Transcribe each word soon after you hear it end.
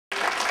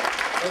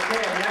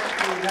Okay,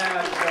 next we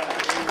have a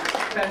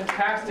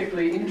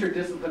fantastically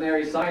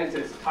interdisciplinary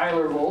scientist,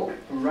 Tyler Volk,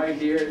 from right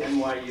here at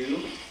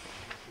NYU.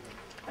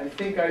 I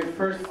think I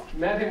first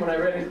met him when I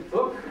read his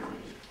book.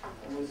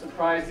 I was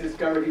surprised to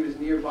discover he was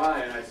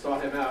nearby, and I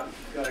sought him out.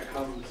 He's got to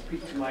come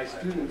speak to my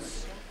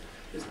students.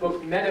 This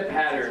book,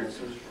 Metapatterns,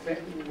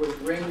 was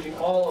ranging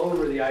all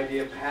over the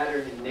idea of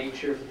pattern in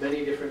nature from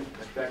many different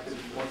perspectives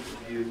and points of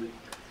view.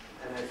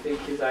 And I think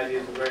his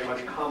ideas will very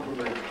much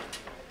complement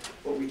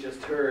what we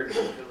just heard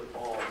from Philip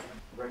Ball.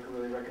 I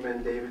really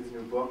recommend David's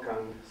new book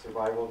on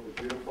survival of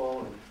the beautiful,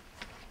 and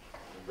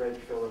I've read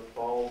Philip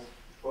Ball's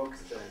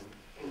books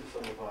and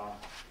some of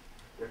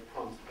Rick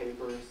Plum's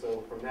papers.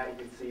 So from that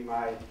you can see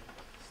my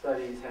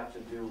studies have to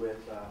do with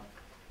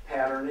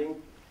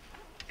patterning.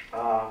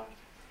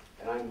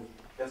 And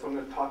that's what I'm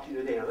going to talk to you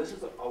today. Now this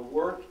is a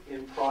work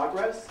in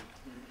progress.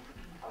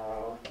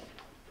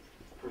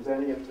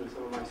 Presenting it to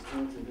some of my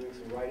students and doing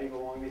some writing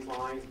along these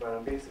lines, but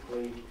I'm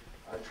basically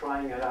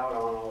trying it out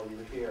on all of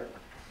you here.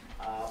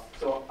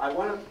 So I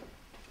want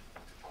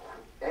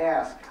to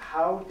ask,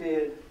 how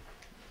did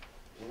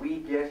we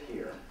get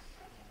here?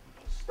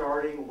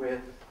 Starting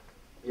with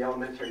the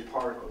elementary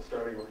particles,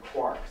 starting with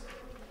quarks.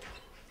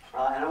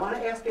 And I want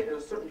to ask it in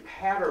a certain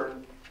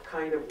pattern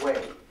kind of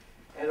way.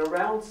 And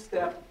around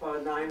step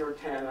 9 or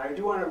 10, I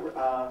do want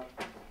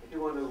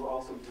to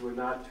also do a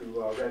nod to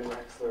Ren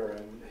Wexler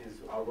and his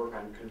work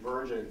on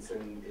convergence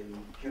in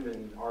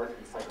human art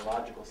and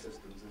psychological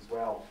systems as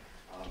well,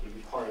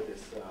 being part of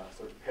this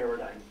sort of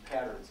paradigm of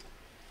patterns.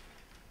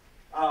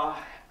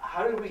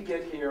 How did we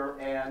get here?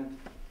 And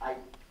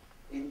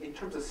in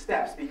terms of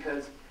steps,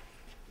 because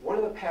one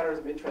of the patterns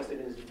I'm interested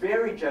in is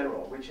very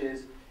general, which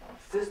is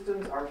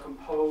systems are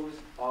composed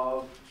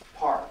of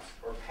parts,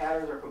 or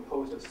patterns are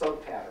composed of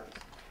subpatterns.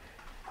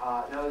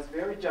 Now it's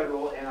very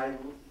general, and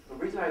the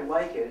reason I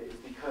like it is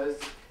because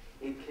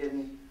it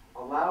can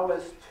allow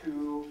us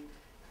to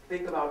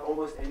think about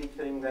almost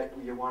anything that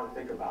you want to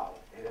think about.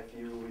 And if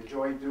you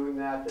enjoy doing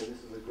that, then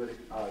this is a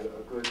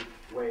good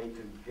way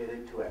to get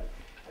into it.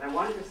 And I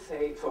wanted to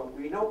say, so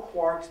we know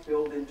quarks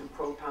build into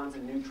protons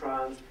and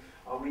neutrons.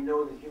 We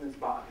know the human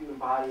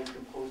body is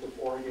composed of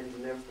organs,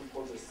 and they're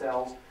composed of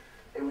cells.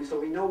 And so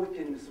we know we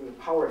can, sort of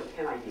power of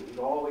 10 idea, we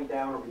go all the way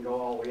down or we go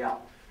all the way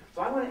up.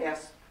 So I want to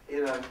ask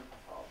in a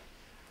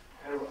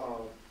kind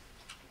of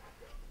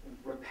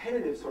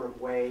repetitive sort of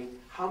way,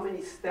 how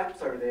many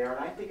steps are there?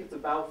 And I think it's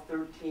about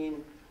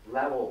 13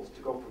 levels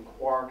to go from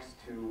quarks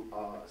to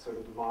sort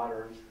of the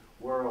modern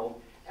world.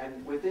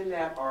 And within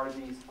that are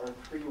these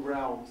 3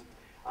 realms.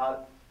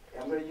 I'm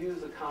going to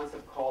use a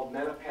concept called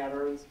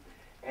metapatterns.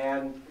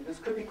 And this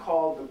could be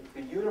called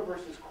the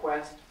universe's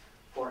quest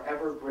for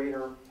ever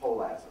greater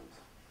holasms.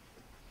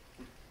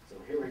 So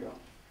here we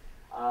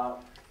go.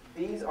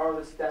 These are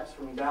the steps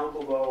from down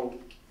below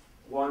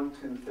 1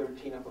 to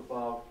 13 up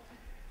above.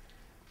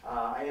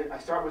 I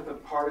start with the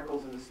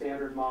particles in the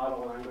standard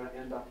model, and I'm going to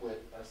end up with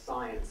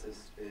science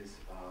is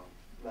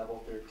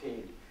level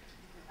 13.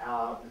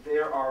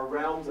 There are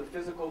realms of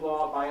physical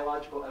law,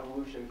 biological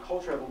evolution,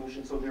 cultural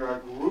evolution, so there are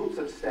groups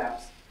of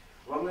steps.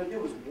 What I'm going to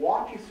do is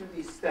walk you through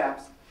these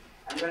steps.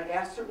 I'm going to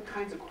ask certain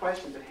kinds of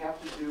questions that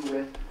have to do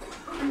with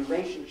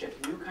relationships,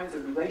 new kinds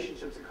of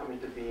relationships that come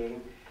into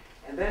being.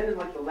 And then in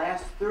like the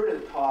last third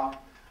of the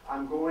talk,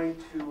 I'm going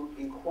to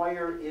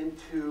inquire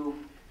into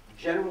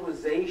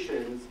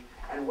generalizations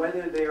and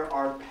whether there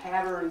are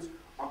patterns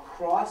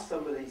across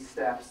some of these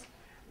steps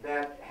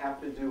that have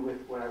to do with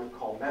what I would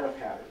call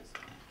metapatterns.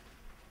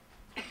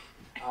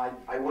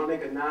 I want to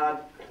make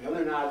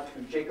another nod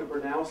to Jacob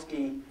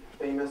Bernowski,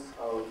 famous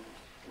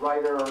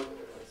writer,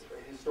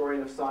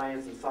 historian of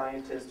science and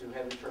scientist, who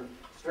had the term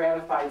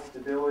stratified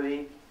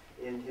stability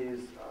in his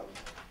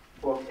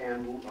book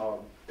and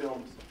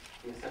films,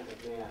 The Ascent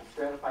of Man.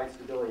 Stratified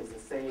stability is the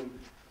same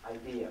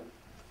idea.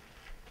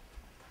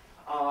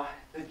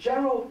 The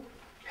general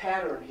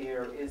pattern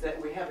here is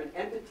that we have an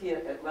entity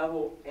at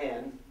level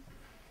n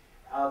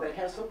that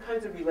has some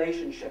kinds of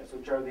relationships,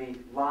 which are the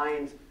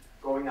lines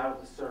going out of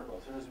the circle.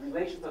 So there's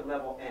relations at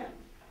level n.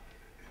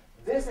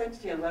 This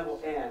entity at level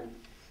n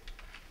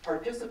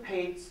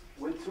participates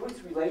through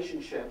its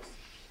relationships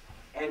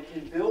and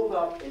can build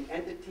up an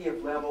entity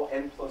of level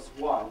n plus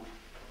 1.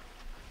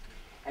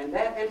 And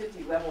that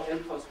entity level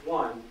n plus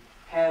 1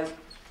 has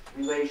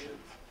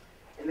relations.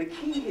 And the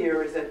key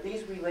here is that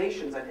these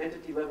relations at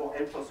entity level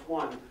n plus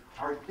 1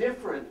 are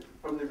different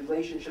from the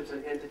relationships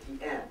at entity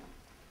n.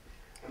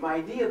 And my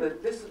idea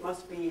that this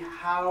must be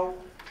how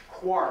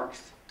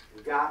quarks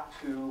got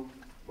to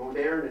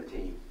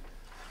modernity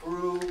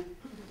through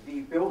the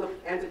build-up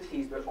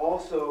entities, but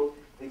also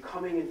the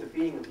coming into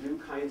being of new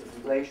kinds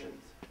of relations.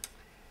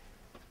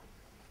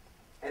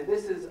 And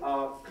this is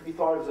could be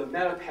thought of as a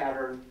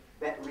meta-pattern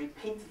that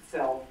repeats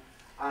itself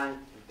on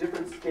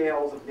different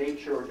scales of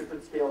nature, or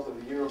different scales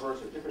of the universe,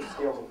 or different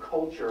scales of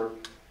culture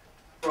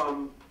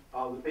from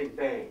the Big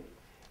Bang.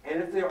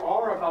 And if there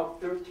are about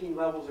 13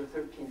 levels or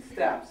 13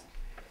 steps,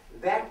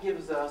 that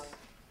gives us,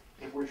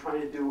 if we're trying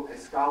to do a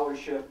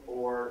scholarship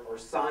or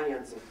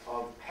science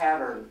of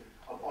pattern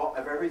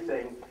of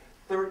everything,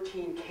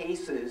 13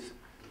 cases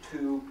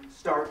to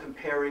start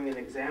comparing and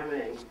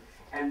examining.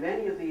 And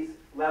many of these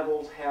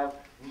levels have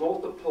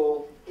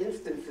multiple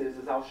instances,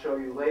 as I'll show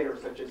you later,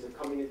 such as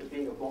coming into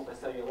being of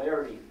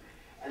multicellularity.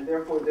 And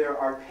therefore, there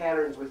are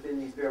patterns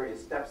within these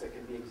various steps that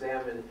can be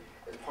examined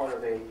as part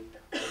of a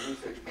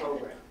research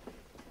program.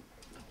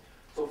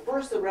 So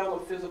first, the realm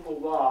of physical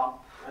law.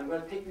 I'm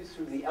going to take you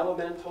through the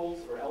elementals,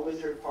 or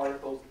elementary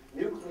particles,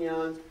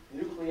 nucleons,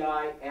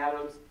 nuclei,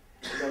 atoms,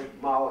 and then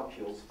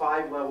molecules.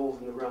 5 levels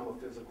in the realm of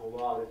physical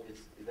law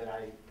that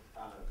I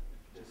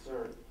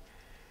discern.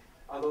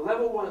 The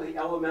level 1 of the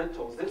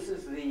elementals, this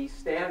is the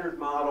standard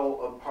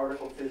model of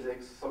particle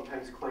physics,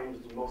 sometimes claimed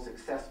as the most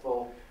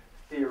successful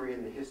theory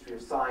in the history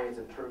of science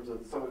in terms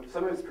of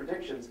some of its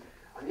predictions.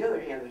 On the other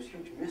hand, there's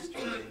huge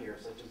mysteries in here,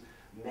 such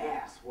as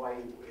mass. Why,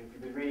 if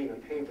you've been reading the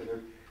paper, they're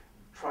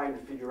trying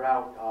to figure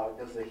out,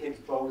 does the Higgs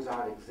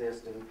boson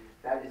exist? And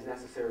that is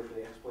necessary for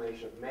the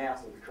explanation of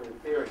mass in the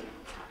current theory.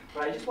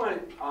 But I just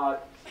want to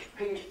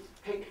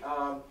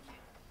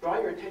draw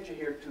your attention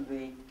here to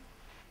the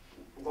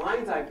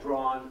lines I've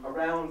drawn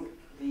around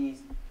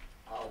these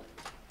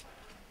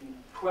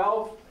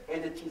 12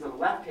 entities on the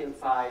left-hand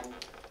side,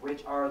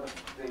 which are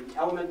the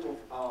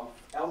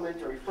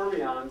elementary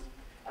fermions.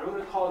 I'm going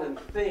to call them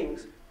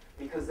things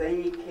because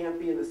they can't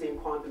be in the same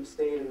quantum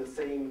state in the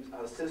same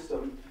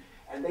system,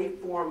 and they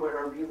form what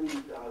are really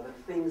the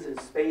things in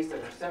space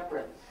that are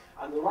separate.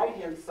 On the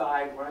right-hand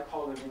side, what I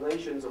call the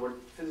relations, or what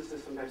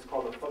physicists sometimes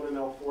call the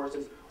fundamental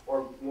forces,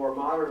 or more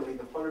modernly,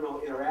 the fundamental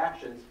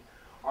interactions,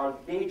 are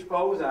gauge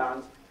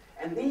bosons,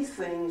 and these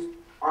things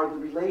are the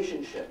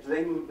relationships.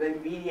 They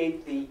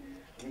mediate the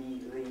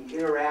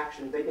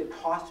interaction. They get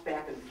tossed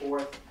back and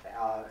forth,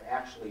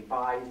 actually,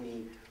 by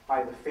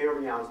the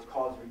fermions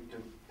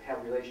to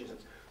have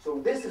relationships. So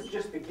this is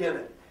just the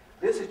given.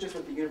 This is just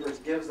what the universe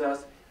gives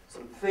us,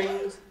 some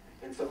things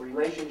and some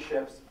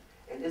relationships,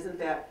 and isn't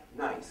that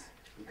nice?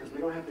 Because we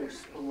don't have to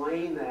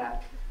explain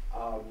that,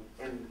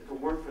 and if it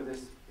weren't for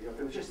this, if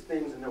it was just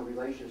things and no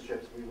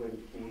relationships, we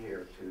wouldn't be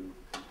here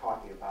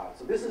talking about it.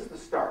 So this is the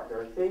start. There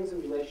are things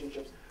and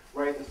relationships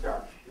right at the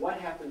start. What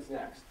happens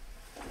next?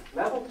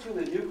 Level 2,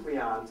 the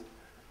nucleons.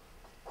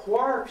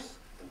 Quarks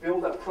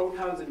build up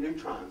protons and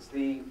neutrons.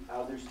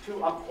 There's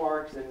 2 up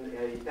quarks and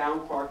a down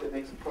quark that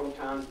makes a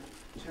proton,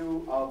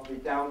 2 of the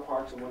down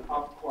quarks and 1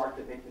 up quark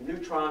that make the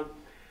neutron.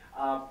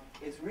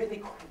 It's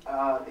really,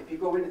 if you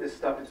go into this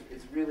stuff,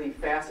 it's really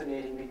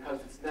fascinating because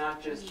it's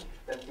not just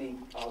that the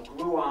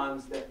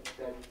gluons that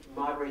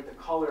moderate the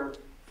color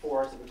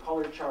for us and the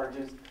color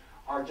charges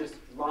are just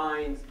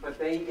lines, but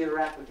they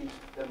interact with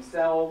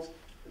themselves.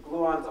 The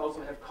gluons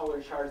also have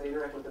color charges, they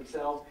interact with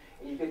themselves,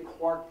 and you get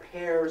quark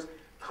pairs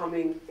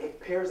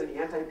pairs and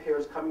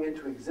anti-pairs coming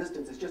into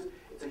existence.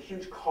 It's a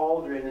huge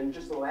cauldron, and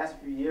just in the last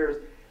few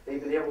years,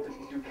 they've been able to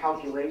do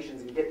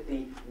calculations and get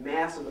the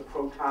mass of the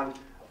proton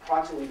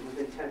approximately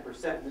within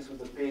 10%. And this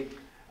was a big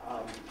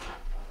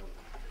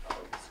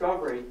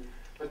discovery.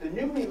 But the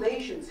new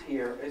relations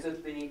here is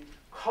that the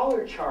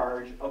color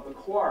charge of the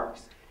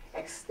quarks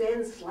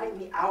extends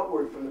slightly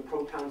outward from the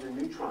protons and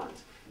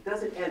neutrons. It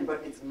doesn't end,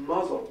 but it's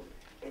muzzled.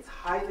 It's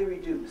highly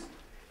reduced.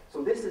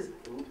 So this is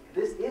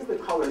the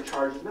color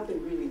charge. There's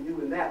nothing really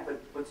new in that,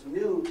 but what's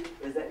new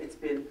is that it's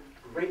been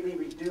greatly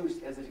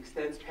reduced as it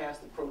extends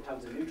past the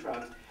protons and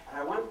neutrons. And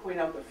I want to point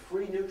out the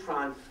free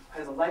neutron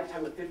has a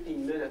lifetime of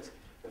 15 minutes.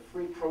 The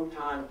free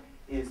proton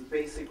is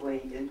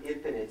basically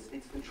infinite.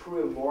 It's the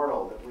true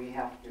immortal that we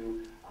have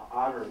to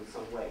honor in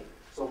some way.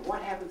 So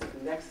what happens at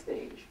the next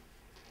stage?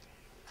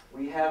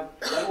 We have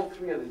level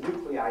 3 of the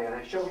nuclei, and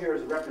I show here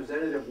as a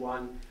representative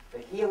one the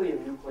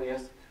helium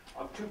nucleus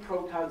of 2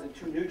 protons and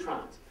 2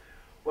 neutrons.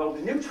 Well,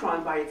 the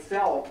neutron by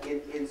itself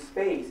in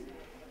space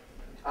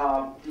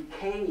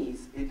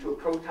decays into a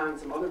proton and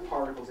some other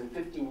particles in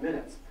 15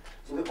 minutes.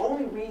 So the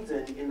only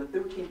reason in the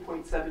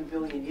 13.7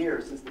 billion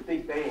years since the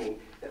Big Bang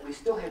that we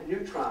still have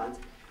neutrons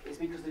is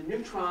because the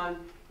neutron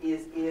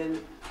is in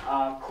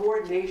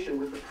coordination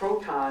with the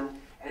proton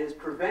and is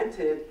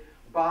prevented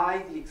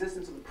by the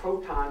existence of the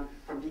proton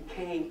from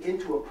decaying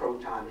into a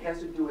proton. It has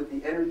to do with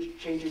the energy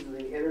changes in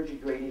the energy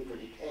gradient for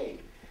decay.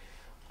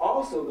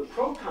 Also, the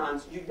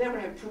protons, you'd never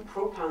have 2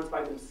 protons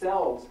by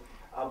themselves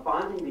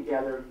bonding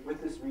together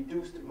with this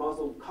reduced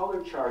muzzled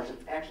color charge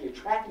that's actually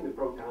attracting the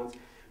protons,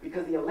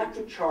 because the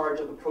electric charge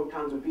of the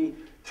protons would be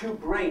too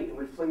great and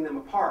would fling them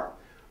apart.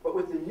 But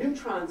with the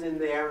neutrons in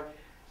there,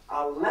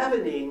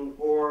 leavening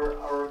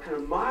or kind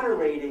of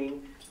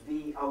moderating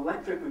the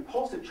electric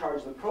repulsive charge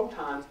of the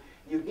protons,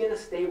 you get a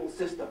stable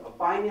system, a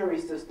binary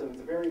system.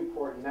 It's a very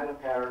important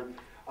metapattern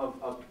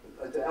of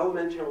the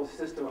elementary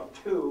system of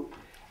 2.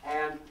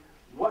 And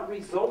what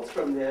results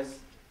from this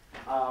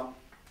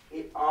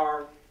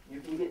you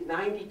can get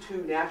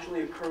 92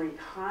 naturally occurring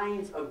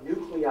kinds of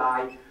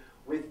nuclei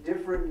with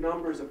different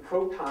numbers of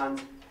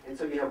protons, and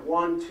so you have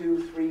 1,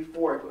 2, 3,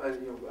 4.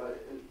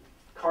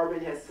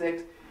 Carbon has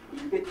 6.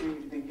 You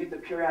get the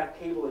periodic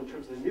table in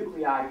terms of the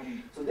nuclei.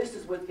 So this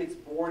is what gets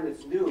born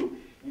that's new.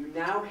 You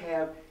now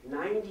have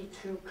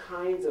 92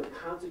 kinds of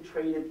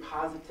concentrated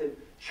positive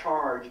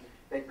charge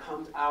that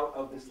comes out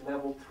of this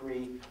level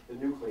 3, the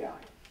nuclei.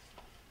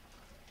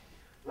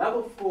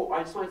 Level 4,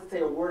 I just wanted to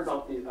say a word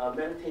about the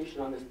meditation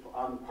on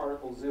the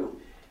particle zoo.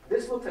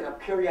 This looks like a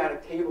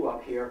periodic table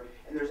up here,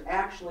 and there's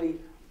actually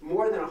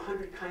more than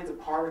 100 kinds of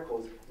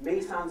particles,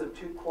 mesons of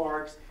 2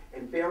 quarks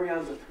and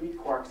baryons of 3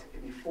 quarks that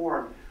can be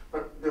formed,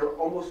 but they're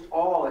almost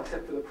all,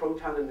 except for the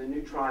proton and the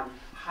neutron,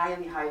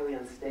 highly, highly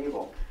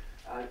unstable.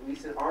 At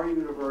least in our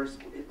universe,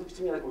 it looks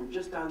to me like we're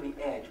just on the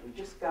edge. We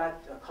just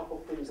got a couple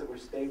things that were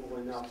stable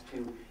enough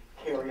to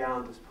carry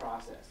on this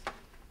process.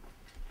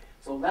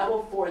 So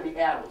level 4, the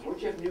atoms.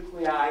 Once you have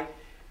nuclei,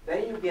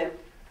 then you get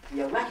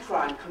the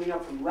electron coming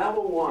up from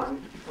level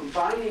 1,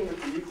 combining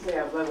with the nuclei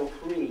of level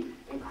 3,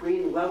 and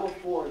creating level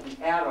 4,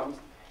 the atoms.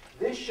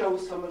 This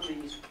shows some of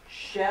these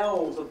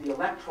shells of the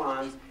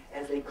electrons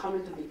as they come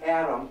into the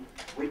atom,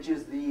 which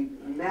is the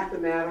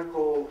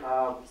mathematical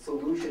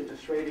solution to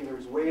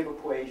Schrödinger's wave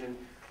equation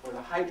for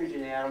the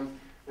hydrogen atom.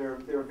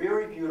 They're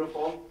very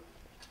beautiful.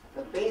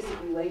 The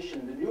basic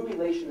relation, the new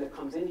relation that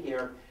comes in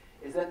here,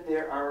 is that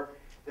there are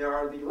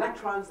the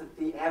electrons that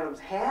the atoms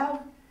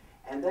have,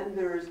 and then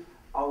there's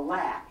a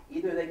lack.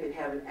 Either they can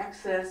have an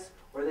excess,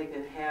 or they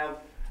can have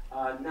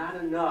not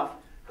enough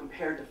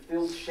compared to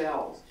filled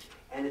shells.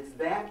 And it's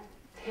that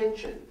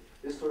tension,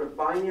 this sort of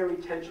binary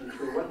tension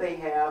between what they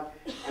have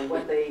and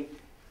what they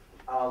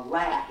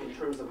lack in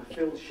terms of a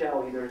filled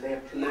shell, either they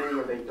have too many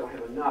or they don't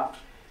have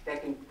enough,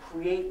 that can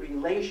create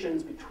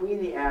relations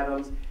between the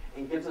atoms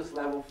and gives us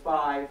level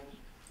 5,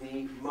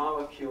 the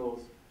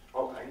molecules.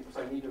 Oh,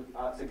 so I need to,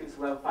 so it gives us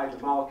level 5,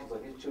 the molecules. I'll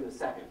get to in a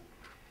second.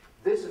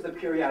 This is the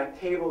periodic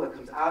table that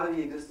comes out of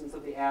the existence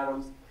of the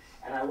atoms.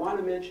 And I want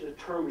to mention a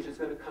term which is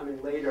going to come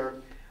in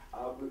later,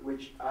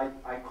 which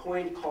I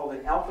coined, called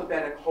an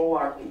alphabetic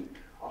holarchy.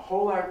 A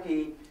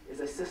holarchy is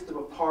a system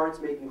of parts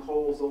making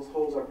wholes. Those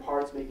wholes are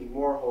parts making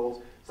more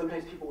wholes.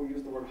 Sometimes people will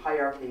use the word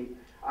hierarchy.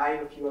 I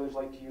and a few others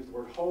like to use the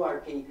word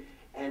holarchy.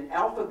 And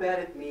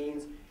alphabetic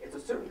means it's a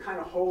certain kind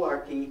of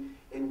holarchy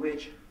in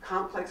which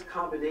complex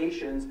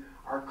combinations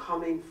are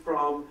coming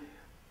from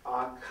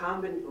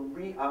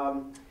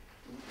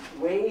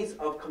ways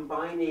of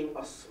combining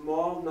a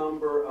small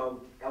number of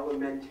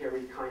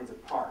elementary kinds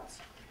of parts.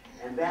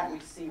 And that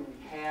we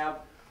have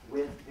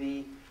with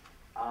the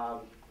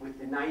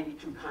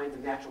 92 kinds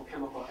of natural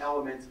chemical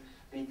elements,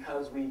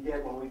 because when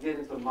we get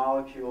into the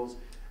molecules,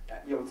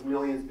 it's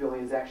millions,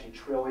 billions, actually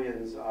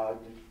trillions.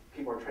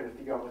 People are trying to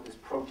figure out what this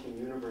protein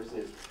universe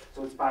is.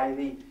 So it's by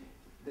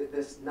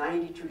this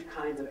 92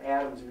 kinds of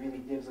atoms really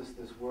gives us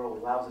this world,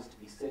 allows us to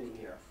be sitting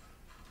here.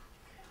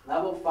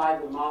 Level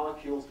 5, the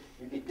molecules,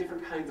 you get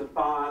different kinds of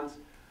bonds.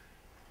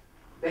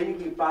 Then you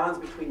get bonds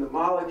between the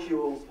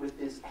molecules with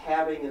this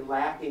having and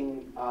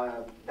lacking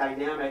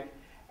dynamic,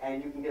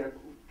 and you can get a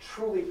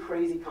truly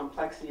crazy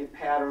complexity of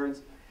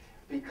patterns,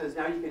 because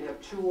now you can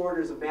have 2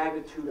 orders of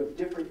magnitude of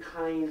different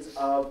kinds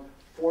of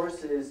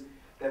forces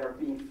that are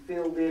being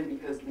filled in,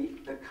 because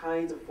the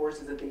kinds of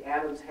forces that the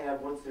atoms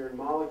have once they're in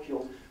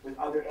molecules with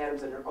other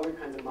atoms that are other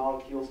kinds of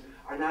molecules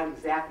are not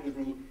exactly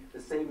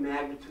the same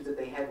magnitudes that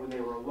they had when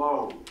they were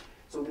alone.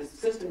 So this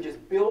system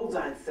just builds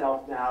on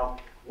itself now.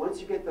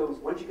 Once you get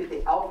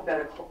the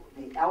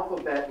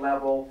alphabet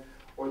level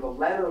or the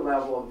letter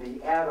level of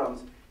the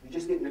atoms, you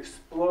just get an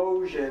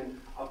explosion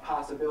of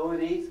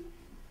possibilities,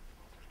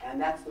 and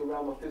that's the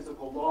realm of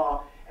physical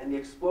law. And the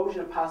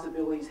explosion of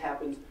possibilities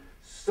happens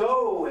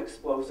so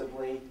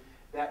explosively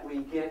that we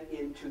get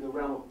into the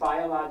realm of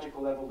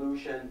biological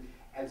evolution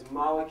as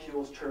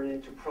molecules turn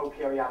into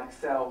prokaryotic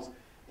cells,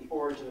 the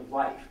origin of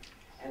life.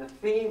 And a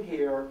theme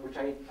here, which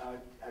I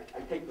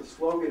take the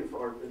slogan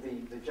for,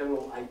 the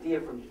general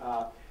idea from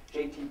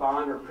J.T.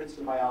 Bonner,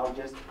 Princeton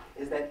biologist,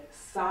 is that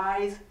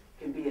size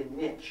can be a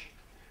niche.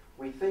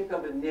 We think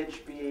of a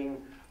niche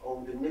being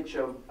the niche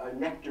of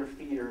nectar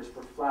feeders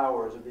for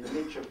flowers, or the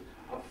niche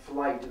of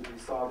flight, as we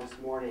saw this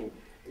morning.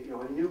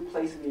 A new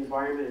place in the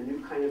environment, a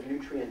new kind of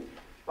nutrient.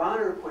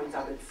 Bonner points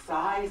out that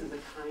size is a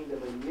kind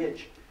of a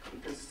niche,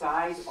 because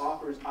size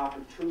offers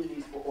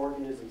opportunities for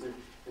organisms.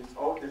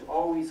 There's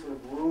always sort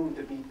of room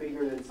to be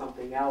bigger than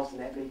something else, and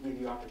that may give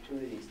you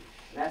opportunities.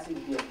 And that seems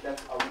to be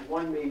that's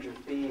one major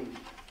theme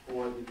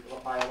for the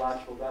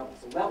biological level.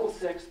 So level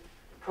 6,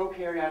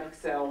 prokaryotic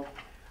cell.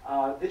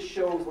 This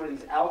shows one of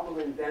these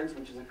alkaline vents,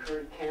 which is a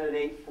current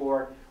candidate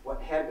for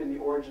what had been the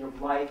origin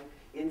of life.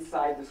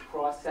 Inside this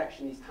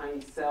cross-section, these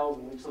tiny cells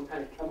in which some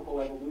kind of chemical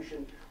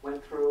evolution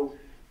went through.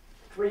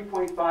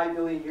 3.5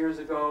 billion years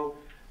ago,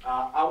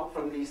 out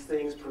from these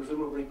things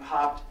presumably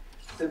popped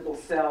simple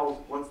cells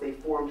once they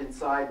formed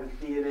inside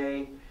with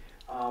DNA.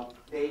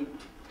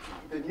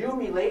 The new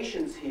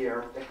relations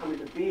here that come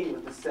into being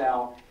with the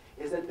cell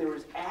is that there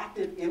is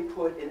active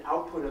input and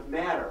output of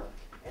matter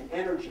and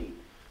energy.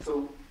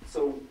 And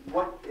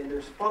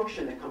there's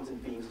function that comes in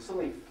being. So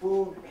suddenly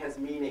food has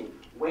meaning.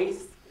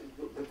 Waste,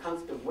 the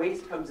concept of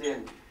waste comes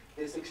in.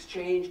 This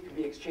exchange can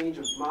be exchange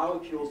of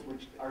molecules,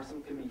 which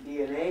can be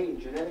DNA and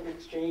genetic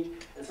exchange,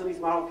 and some of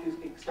these molecules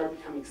can start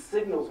becoming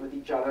signals with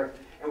each other,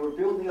 and we're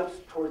building up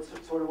towards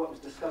sort of what was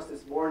discussed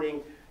this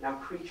morning, now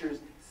creatures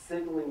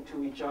signaling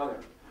to each other.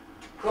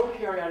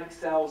 Prokaryotic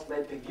cells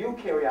led to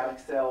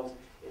eukaryotic cells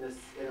in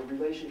a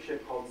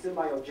relationship called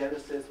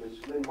symbiogenesis,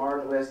 which Lynn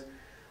Margulis,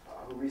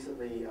 who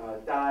recently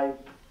died,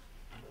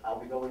 I'll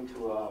be going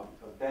to an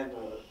event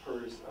of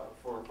hers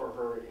for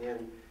her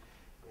in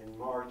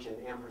March in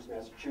Amherst,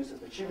 Massachusetts.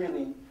 But she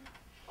really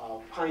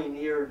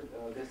pioneered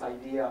this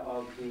idea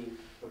of the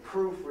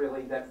proof,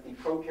 really, that the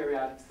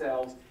prokaryotic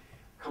cells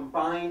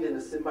combined in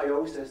a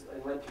symbiosis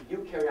and led to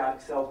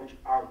eukaryotic cells, which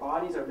our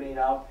bodies are made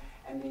of,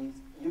 and these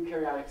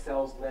eukaryotic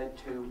cells led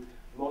to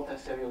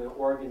multicellular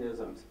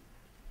organisms.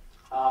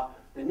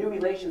 The new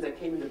relations that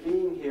came into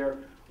being here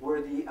were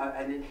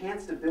an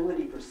enhanced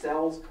ability for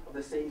cells of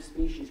the same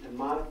species to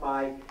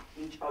modify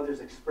each other's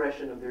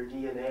expression of their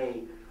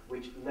DNA,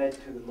 which led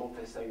to the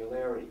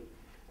multicellularity.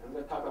 And I'm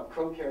going to talk about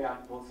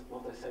prokaryotic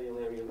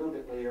multicellularity a little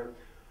bit later.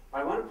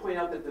 But I want to point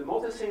out that the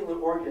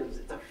multicellular organisms,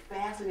 it's a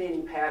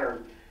fascinating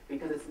pattern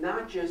because it's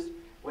not just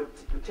what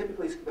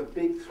typically is the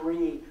big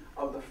three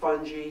of the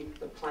fungi,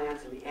 the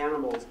plants, and the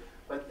animals,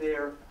 but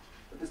they're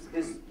this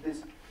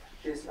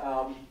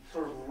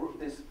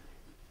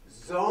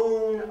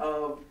zone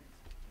of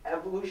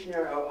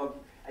evolutionary, of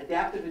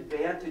adaptive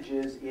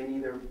advantages in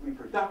either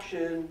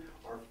reproduction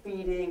or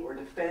feeding or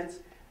defense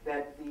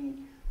that the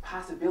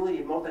possibility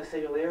of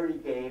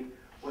multicellularity gave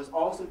was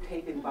also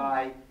taken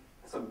by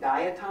some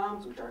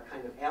diatoms, which are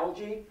kind of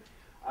algae.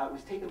 It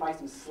was taken by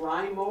some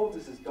slime molds.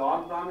 This is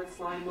dog vomit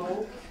slime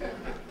mold.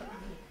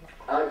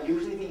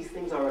 Usually these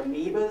things are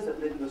amoebas that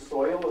live in the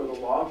soil or the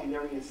logs. You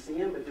never even see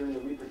them, but during the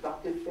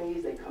reproductive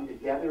phase, they come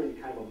together in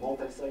kind of a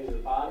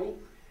multicellular body.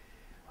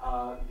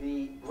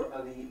 The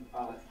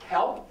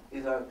kelp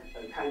is a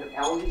kind of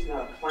algae, it's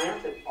not a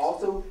plant, that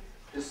also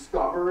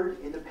discovered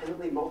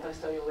independently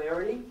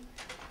multicellularity.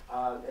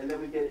 And then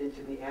we get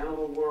into the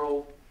animal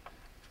world,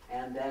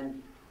 and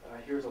then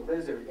here's a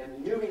lizard. And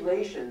the new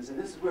relations, and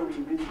this is where we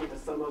really get to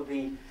some of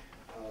the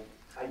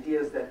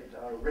ideas that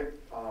Rick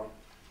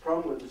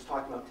Perlmutter was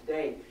talking about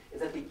today, is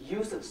that the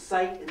use of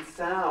sight and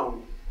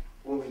sound,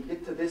 when we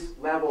get to this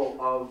level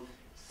of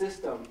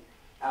system,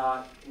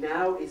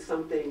 now is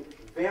something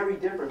very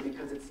different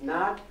because it's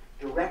not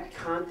direct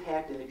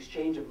contact and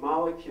exchange of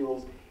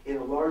molecules in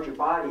the larger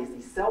bodies.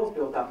 These cells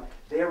built up,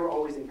 they were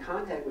always in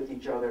contact with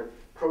each other.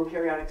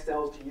 Prokaryotic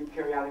cells to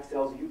eukaryotic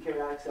cells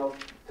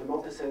to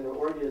multicellular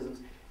organisms.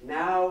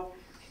 Now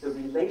the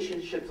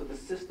relationships of the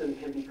system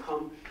can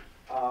become,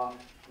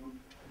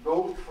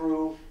 go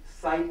through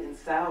sight and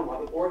sound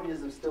while the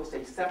organisms still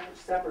stay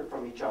separate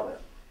from each other.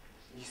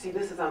 You see,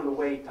 this is on the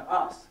way to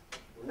us.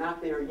 We're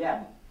not there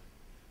yet.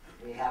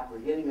 We're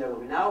getting there.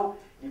 Now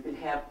you can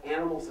have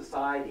animal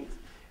societies.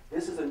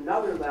 This is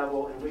another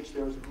level in which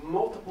there's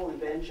multiple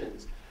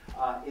inventions.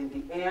 In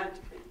the ant,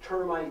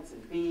 termites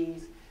and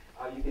bees,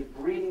 you get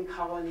breeding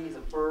colonies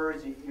of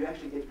birds. You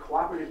actually get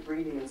cooperative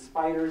breeding in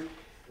spiders.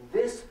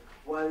 This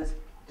was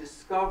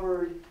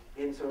discovered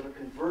in sort of a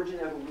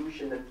convergent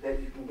evolution that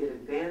you can get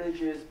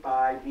advantages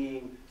by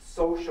being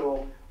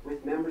social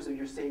with members of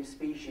your same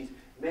species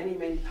many,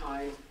 many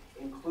times,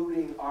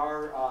 including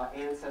our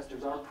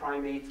ancestors, our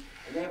primates.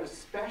 And they have a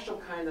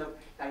special kind of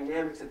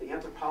dynamics that the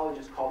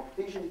anthropologists call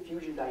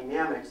fission-fusion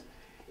dynamics,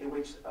 in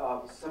which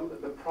some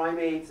of the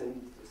primates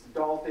and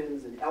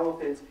dolphins and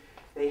elephants,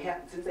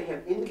 since they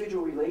have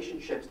individual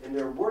relationships and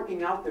they're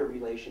working out their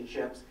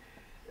relationships,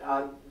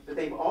 but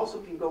they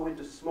also can go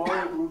into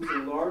smaller groups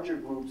and larger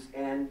groups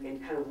and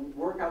kind of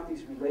work out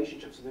these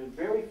relationships. So they're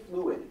very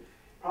fluid.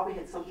 Probably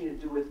had something to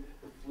do with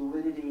the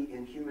fluidity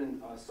in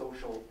human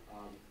social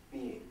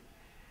being.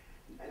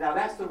 Now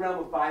that's the realm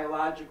of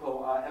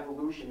biological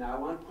evolution. Now I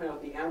want to point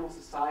out the animal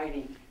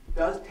society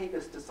does take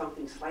us to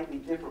something slightly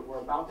different. We're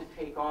about to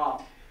take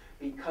off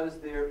because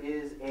there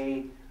is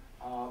a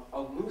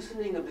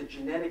loosening of the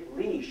genetic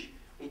leash,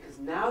 because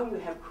now you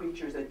have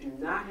creatures that do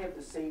not have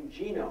the same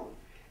genome.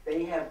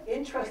 They have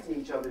interest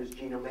in each other's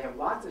genome. They have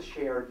lots of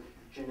shared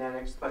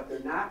genetics, but they're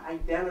not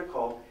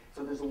identical.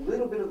 So there's a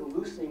little bit of a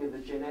loosening of the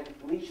genetic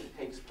leash that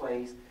takes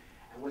place.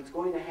 And what's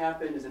going to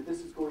happen is that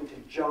this is going to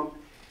jump.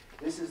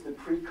 This is the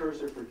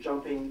precursor for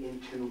jumping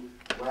into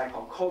what I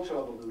call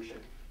cultural evolution,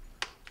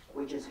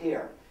 which is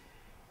here.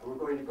 And we're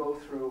going to go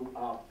through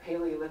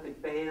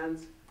Paleolithic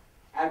bands,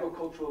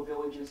 agricultural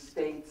villages,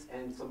 states,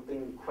 and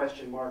something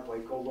question mark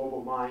like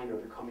global mind or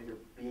the coming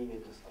of being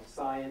into of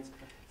science.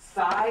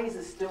 Size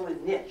is still a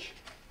niche.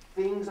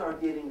 Things are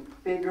getting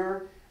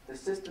bigger. The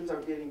systems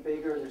are getting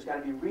bigger. There's got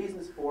to be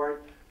reasons for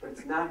it, but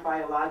it's not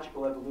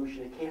biological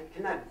evolution. It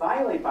cannot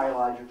violate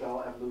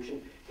biological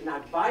evolution,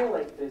 cannot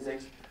violate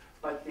physics,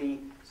 but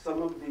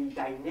some of the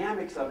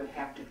dynamics of it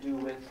have to do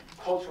with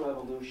cultural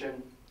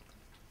evolution.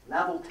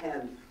 Level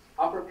 10,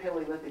 upper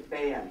Paleolithic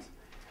bands.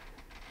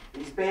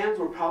 These bands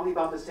were probably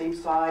about the same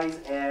size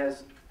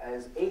as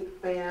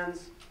ape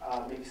bands,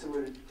 maybe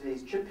similar to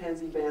today's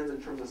chimpanzee bands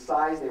in terms of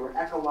size. They were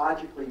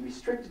ecologically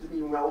restricted to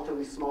being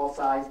relatively small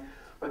size,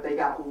 but they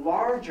got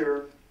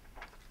larger.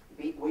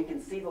 We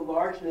can see the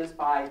largeness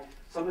by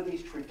some of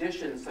these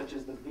traditions, such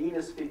as the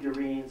Venus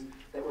figurines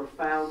that were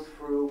found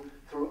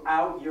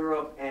throughout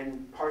Europe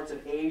and parts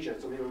of Asia.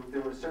 So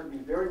there were certainly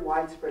very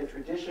widespread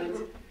traditions.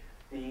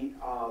 The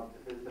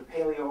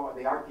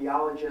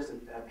archaeologists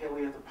and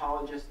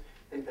paleoanthropologists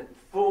think that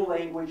full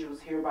language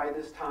was here by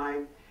this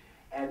time,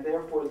 and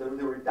therefore there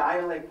were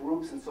dialect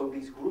groups, and so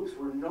these groups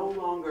were no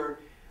longer,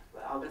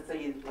 let's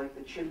say, like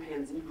the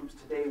chimpanzee groups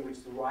today, in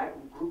which the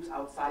groups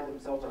outside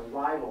themselves are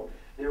rival.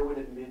 There would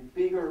have been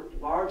bigger,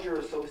 larger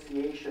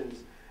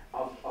associations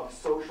of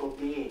social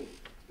being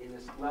in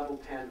this level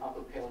 10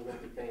 upper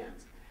Paleolithic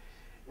bands.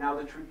 Now,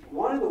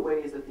 one of the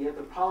ways that the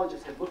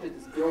anthropologists have looked at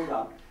this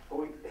buildup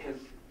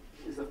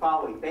is the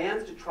following: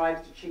 bands to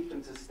tribes to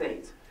chiefdoms to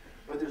states.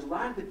 But there's a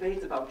lot of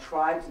debates about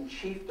tribes and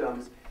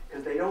chiefdoms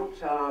because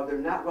they're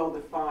not well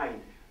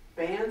defined.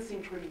 Bands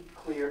seem pretty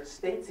clear,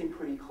 states seem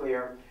pretty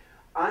clear.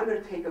 I'm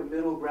going to take a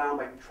middle ground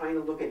by trying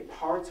to look at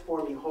parts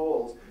forming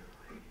wholes.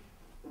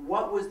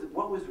 What was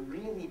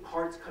really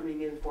parts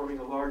coming in forming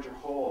a larger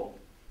whole?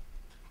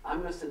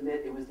 I'm going to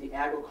submit it was the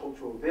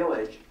agricultural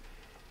village,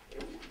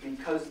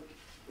 because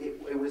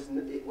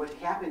what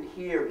happened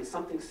here is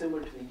something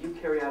similar to the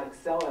eukaryotic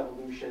cell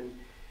evolution.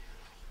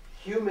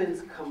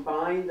 Humans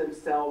combined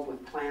themselves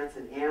with plants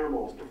and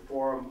animals to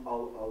form a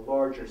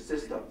larger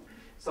system.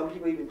 Some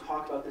people even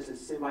talk about this as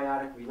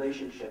symbiotic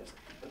relationships.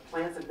 The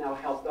plants have now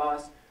helped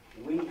us,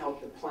 we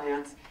help the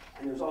plants,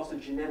 and there's also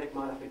genetic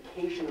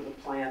modification of the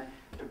plant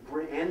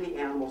and the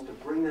animals to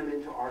bring them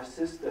into our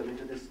system,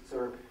 into this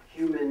sort of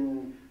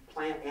human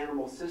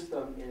plant-animal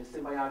system in a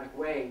symbiotic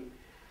way.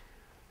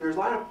 There's a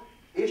lot of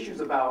issues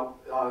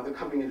about the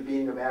coming into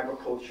being of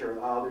agriculture.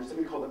 There's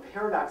something called the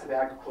paradox of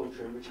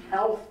agriculture, in which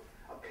health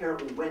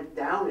apparently went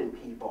down in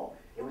people.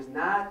 It was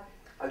not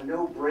a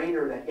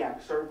no-brainer that, yeah,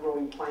 start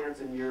growing plants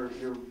and you're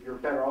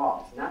better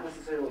off. It's not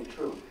necessarily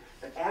true.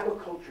 But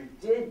agriculture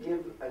did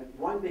give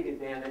one big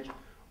advantage,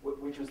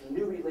 which was the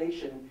new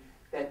relation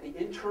that the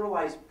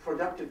internalized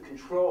productive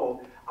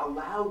control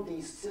allowed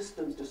these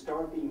systems to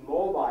start being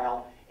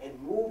mobile and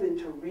move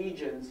into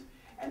regions.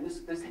 And it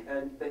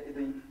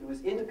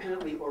was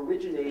independently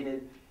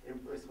originated in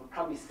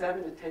probably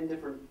 7 to 10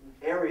 different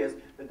areas,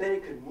 but then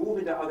it could move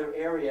into other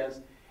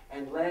areas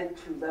and led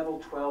to level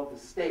 12, the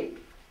state.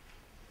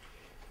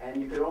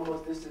 And you could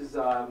almost, this is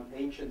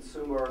ancient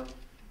Sumer,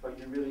 but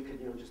you really could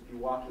just be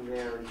walking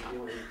there and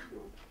feeling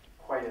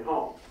quite at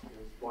home,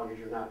 as long as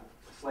you're not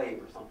a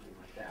slave or something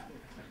like that.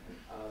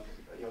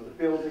 The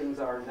buildings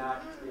are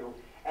not,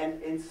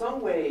 and in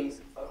some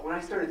ways, when I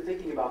started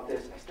thinking about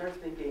this, I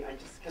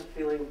just kept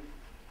feeling,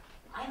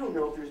 I don't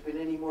know if there's been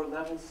any more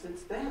levels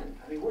since then.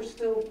 I mean, we're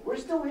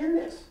still in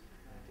this.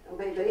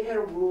 They had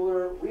a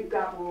ruler, we've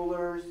got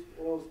rulers.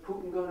 Is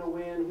Putin going to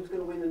win? Who's going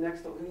to win the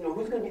next?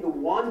 Who's going to be the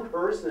one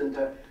person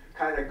to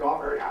kind of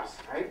govern us,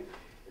 right?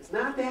 It's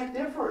not that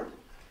different.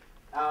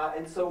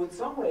 And so in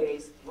some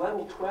ways,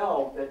 level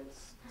 12 that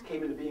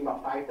came into being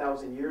about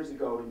 5,000 years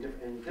ago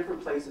in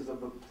different places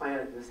of the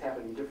planet, this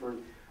happened in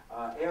different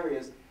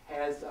areas,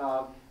 has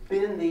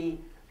been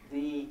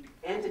the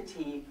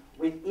entity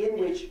within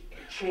which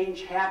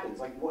change happens.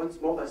 Like once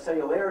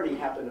multicellularity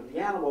happened of the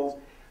animals,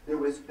 there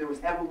was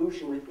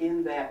evolution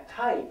within that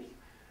type.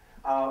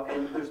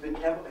 And there's been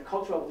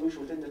cultural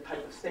evolution within the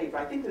type of state.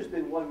 But I think there's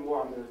been one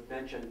more I'm going to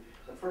mention.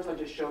 But first I'll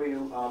just show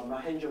you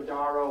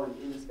Mohenjo-Daro in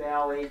Indus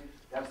Valley.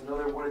 That's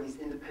another one of these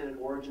independent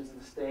origins of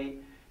the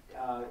state.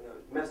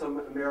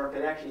 Mesoamerica,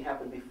 it actually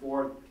happened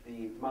before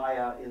the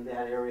Maya in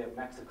that area of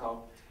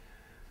Mexico.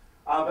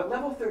 But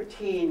level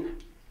 13,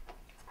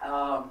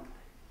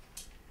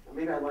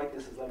 maybe I like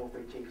this as level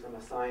 13 because I'm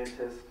a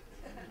scientist.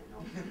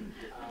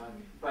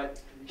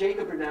 But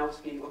Jacob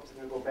Bernowski, oops, I'm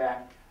going to go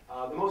back.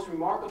 The most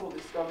remarkable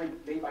discovery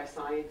made by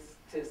scientists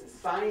is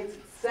science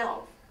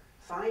itself.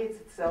 Science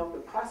itself, the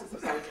process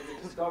of science as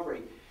a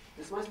discovery.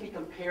 This must be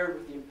compared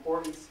with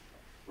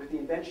the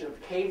invention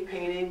of cave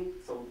painting,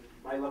 so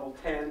my level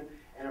 10,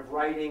 and of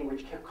writing,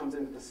 which comes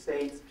into the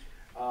states,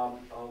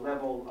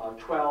 level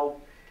 12.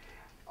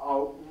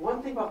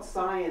 One thing about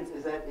science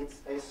is that it's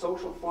a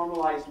social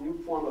formalized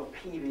new form of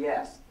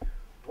PVS.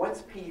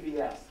 What's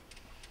PVS?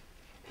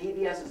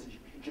 PVS is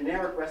a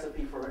generic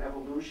recipe for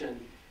evolution.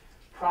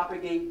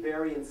 Propagate,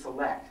 vary, and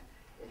select.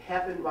 It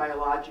happened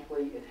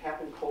biologically, it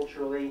happened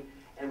culturally,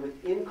 and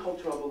within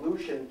cultural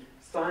evolution,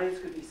 science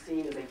could be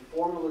seen as a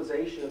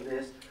formalization of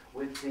this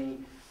with the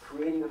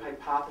creating of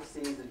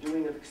hypotheses, the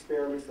doing of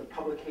experiments, the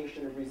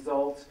publication of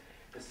results,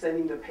 the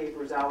sending the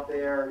papers out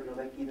there,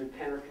 that either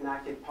can or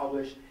cannot get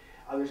published.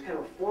 There's kind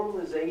of a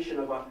formalization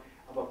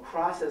of a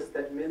process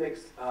that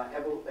mimics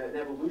an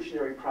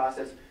evolutionary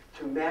process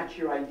to match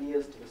your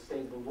ideas to the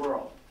state of the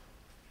world.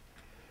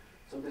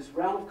 So this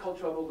realm of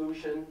cultural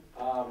evolution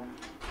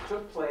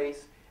took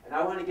place, and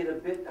I want to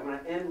I'm going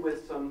to end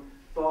with some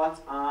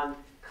thoughts on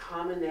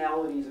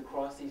commonalities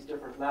across these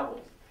different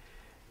levels.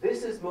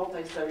 This is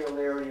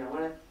multicellularity, and I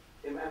want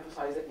to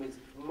emphasize it was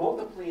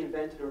multiply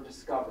invented or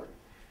discovered.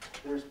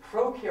 There's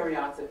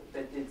prokaryotes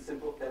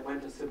that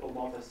went to simple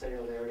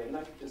multicellularity. I'm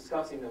not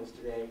discussing those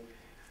today.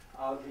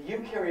 The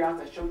eukaryotes,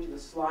 I showed you the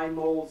slime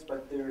molds,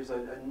 but there's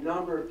a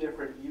number of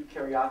different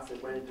eukaryotes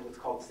that went into what's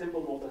called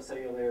simple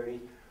multicellularity.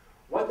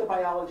 What the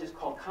biologists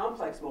call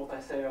complex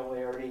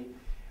multicellularity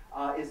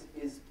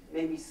is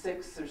maybe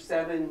 6 or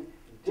 7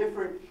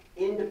 different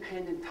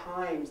independent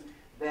times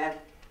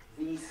that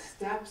these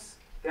steps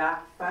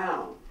got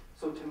found.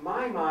 So to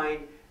my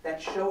mind,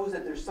 that shows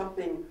that there's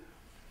something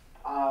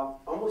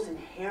almost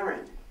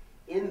inherent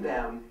in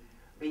them,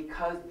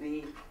 because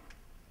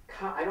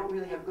I don't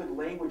really have good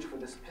language for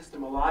this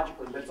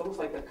epistemologically, but it's almost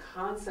like the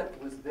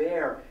concept was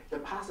there, the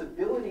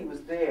possibility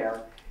was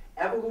there,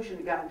 evolution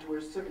had gotten to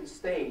a certain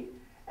state,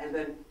 and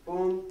then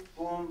boom,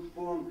 boom,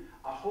 boom,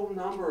 a whole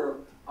number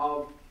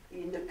of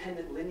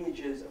independent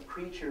lineages of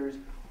creatures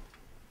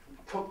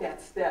took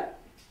that step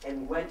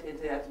and went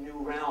into that new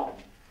realm,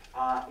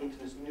 into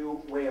this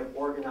new way of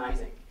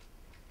organizing.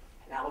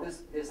 Now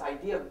this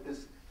idea of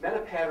this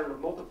meta-pattern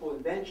of multiple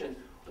invention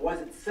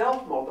was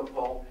itself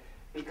multiple,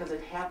 because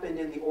it happened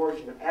in the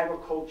origin of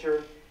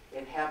agriculture,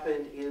 it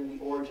happened in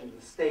the origin of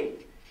the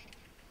state.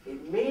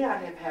 It may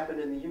not have happened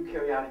in the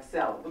eukaryotic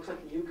cell. It looks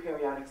like the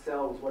eukaryotic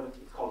cell was what it's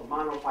called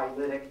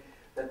monophyletic,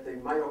 that the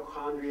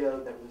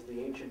mitochondria, that was the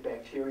ancient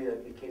bacteria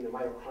that became the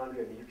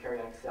mitochondria of the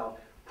eukaryotic cell,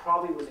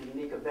 probably was a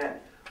unique event.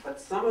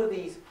 But some of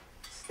these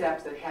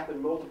steps that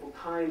happen multiple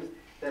times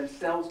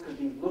themselves could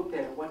be looked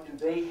at, and what do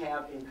they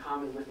have in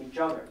common with each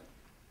other?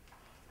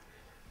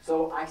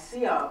 So I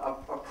see a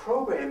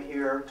program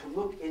here to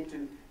look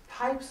into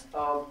types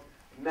of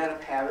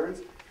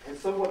meta-patterns, and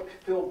so what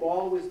Phil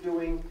Ball was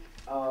doing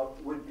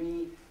would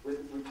be, we're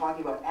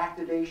talking about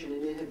activation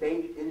and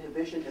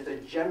inhibition as a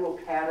general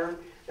pattern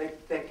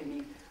that can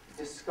be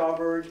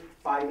discovered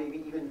by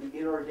maybe even the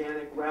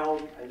inorganic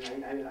realm.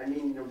 I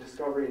mean,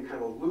 discovery in kind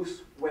of a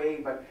loose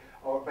way, but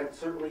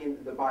certainly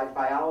in the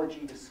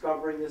biology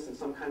discovering this in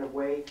some kind of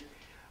way.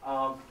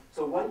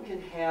 So one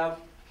can have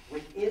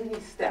within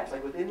these steps,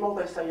 like within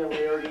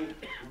multicellularity,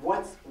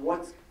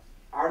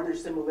 are there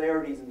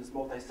similarities in this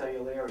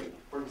multicellularity?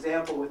 For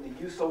example, with the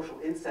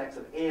eusocial insects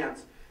of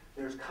ants,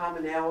 there's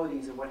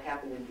commonalities in what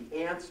happened in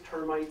the ants,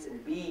 termites,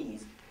 and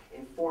bees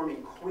in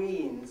forming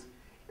queens,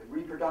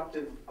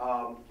 reproductive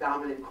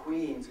dominant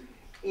queens,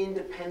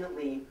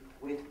 independently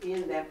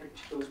within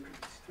those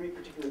three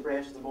particular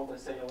branches of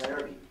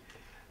multicellularity.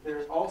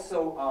 There's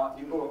also,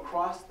 you go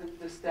across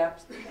the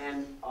steps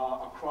and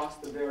across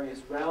the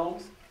various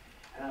realms.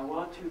 And I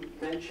want to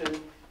mention,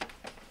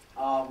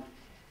 I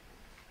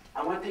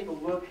want to take a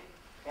look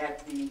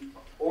at the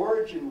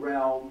origin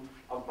realm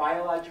of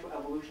biological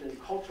evolution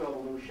and cultural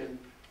evolution,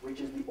 which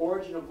is the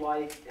origin of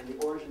life and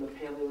the origin of the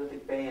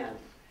Paleolithic band.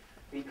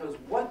 Because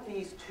what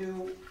these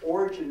two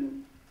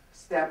origin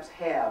steps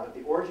have,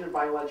 the origin of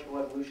biological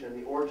evolution and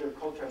the origin of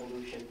cultural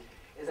evolution,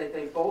 is that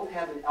they both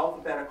have an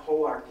alphabetic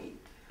hierarchy.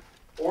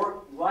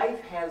 Or life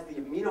has the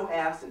amino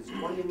acids,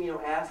 20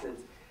 amino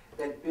acids,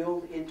 that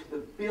build into the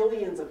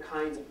billions of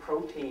kinds of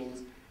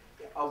proteins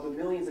of the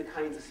millions of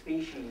kinds of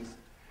species.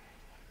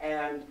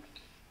 And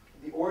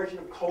the origin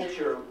of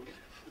culture,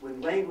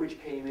 when language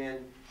came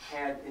in,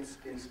 had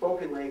in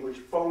spoken language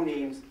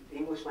phonemes. The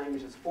English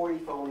language has 40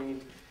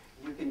 phonemes.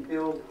 You can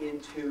build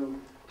into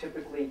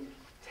typically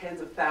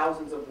tens of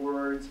thousands of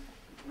words,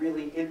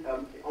 really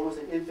almost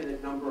an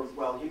infinite number of,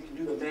 well, you can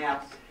do the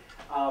math.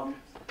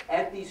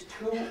 At these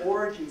two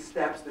origin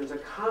steps, there's a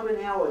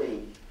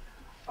commonality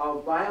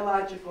of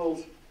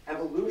biological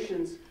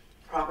evolutions,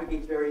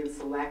 propagate, vary, and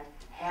select,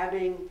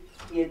 having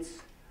its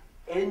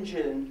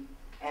engine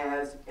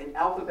as an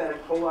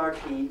alphabetic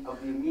hierarchy of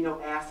the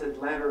amino acid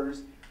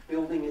letters,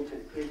 building into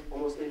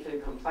almost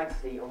infinite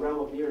complexity, a realm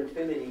of near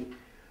infinity.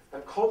 The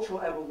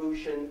cultural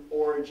evolution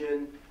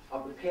origin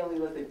of the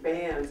Paleolithic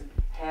bands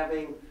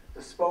having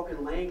the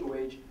spoken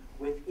language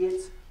with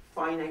its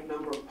finite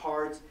number of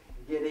parts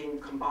getting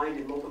combined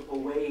in multiple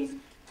ways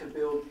to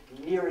build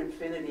near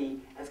infinity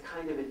as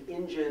kind of an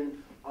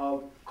engine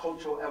of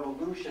cultural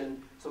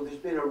evolution. So there's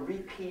been a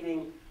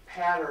repeating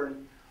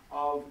pattern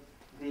of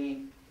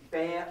the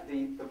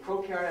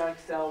prokaryotic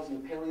cells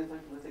and the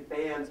Paleolithic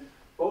bands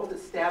both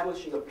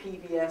establishing a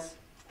PBS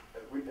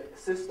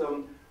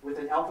system with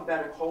an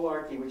alphabetic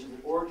hierarchy, which is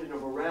the origin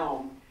of a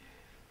realm.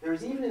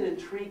 There's even an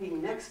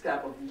intriguing next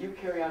step of the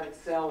eukaryotic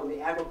cell and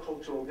the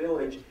agricultural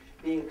village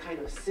being a kind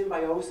of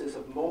symbiosis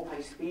of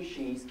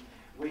multi-species,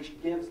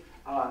 which gives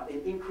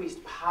an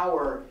increased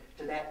power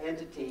to that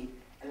entity.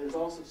 And there's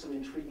also some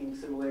intriguing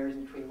similarities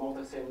between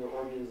multicellular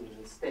organisms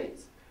and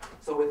states.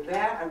 So with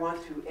that, I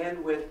want to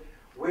end with,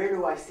 where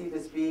do I see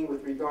this being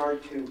with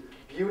regard to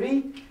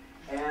beauty?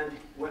 And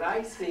what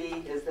I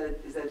see is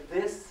that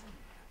this,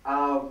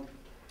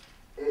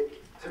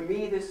 to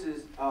me, this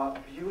is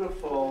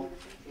beautiful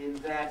in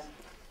that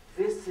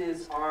this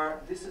is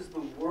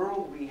the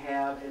world we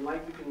have, and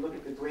like we can look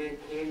at the Grand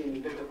Canyon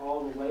and look at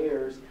all the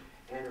layers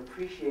and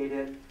appreciate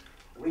it,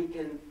 we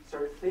can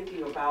start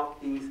thinking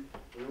about these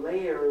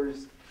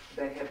layers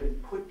that have been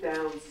put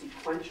down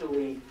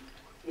sequentially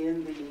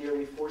in the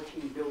nearly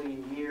 14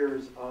 billion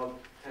years of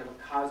kind of a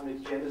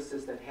cosmic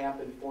genesis that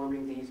happened,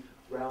 forming these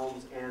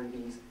realms and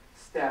these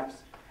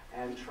steps,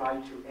 and try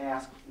to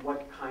ask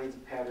what kinds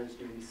of patterns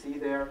do we see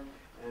there.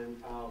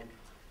 And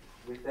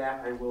with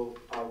that, I will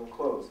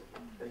close.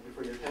 Thank you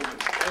for your attention.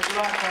 Thanks a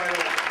lot, Carter.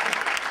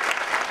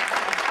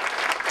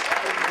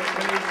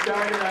 when you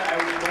started, I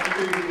wasn't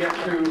sure you could get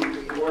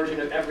through the origin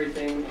of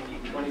everything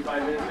in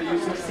 25 minutes, but you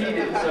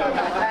succeeded,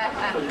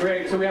 so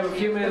great. So we have a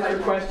few minutes for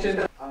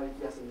questions.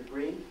 Yes, in the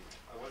green.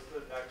 What's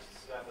the next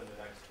step in the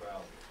next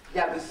realm?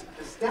 Yeah,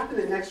 the step in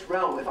the next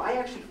realm, if I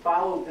actually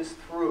followed this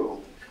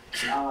through,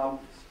 I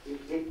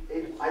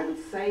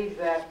would say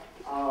that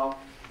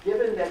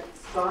given that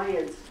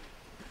science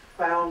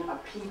found a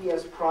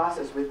PBS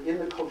process within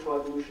the cultural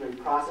evolutionary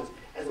process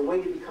as a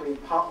way to becoming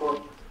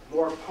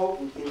more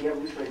potent in the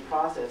evolutionary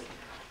process,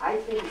 I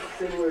think it's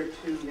similar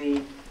to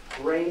the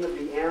brain of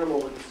the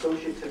animal with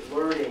associative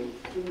learning.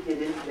 I think we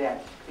get into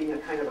that being a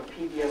kind of a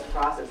PBS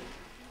process.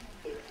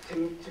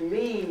 To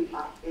me,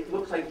 it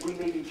looks like we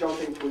may be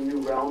jumping to a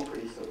new realm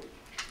pretty soon.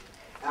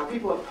 Now,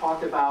 people have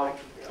talked about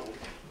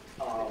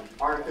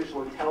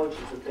artificial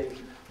intelligence and things,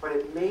 but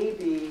it may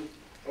be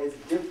as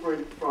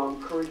different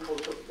from current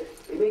cultural,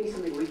 it may be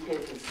something we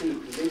can't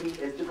conceive. It may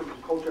be as different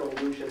from cultural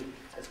evolution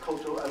as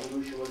cultural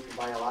evolution was from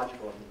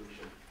biological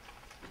evolution.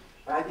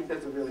 But I think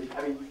that's a really,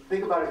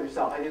 think about it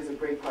yourself. I think it's a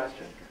great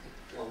question.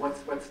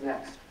 What's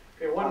next?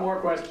 Okay, one more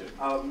question.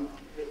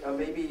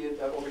 Maybe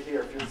over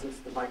here, since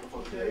the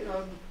microphone's okay,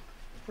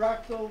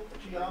 fractal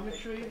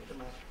geometry,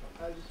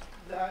 has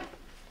that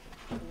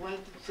lent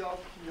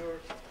itself to your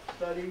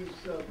studies?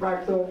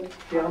 Fractal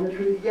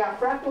geometry? Yeah,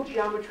 fractal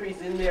geometry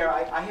is in there.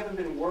 I haven't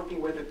been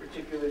working with it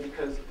particularly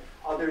because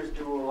others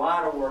do a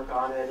lot of work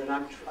on it, and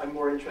I'm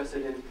more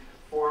interested in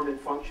form and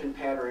function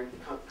pattern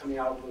coming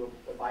out of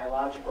the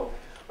biological.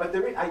 But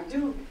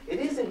it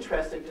is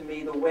interesting to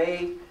me the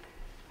way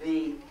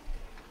the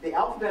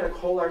alphabetic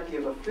holarchy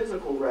of a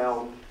physical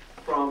realm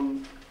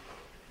from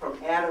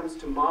atoms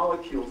to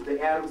molecules,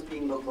 the atoms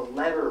being the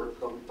letter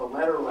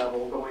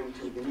level going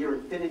to the near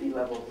infinity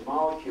level of the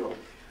molecule,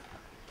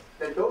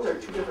 that those are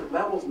two different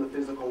levels in the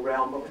physical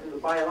realm, but within the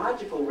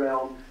biological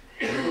realm,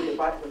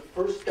 the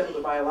first step of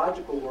the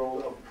biological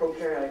world of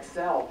prokaryotic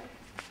cell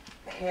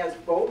has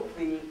both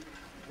the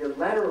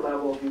letter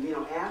level of the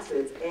amino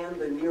acids and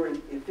the near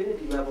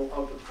infinity level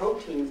of the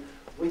proteins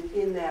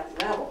within that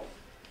level.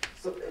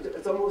 So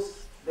it's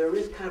almost, there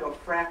is kind of a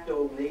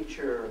fractal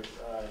nature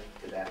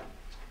to that.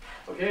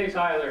 Okay,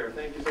 Tyler,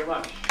 thank you so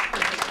much.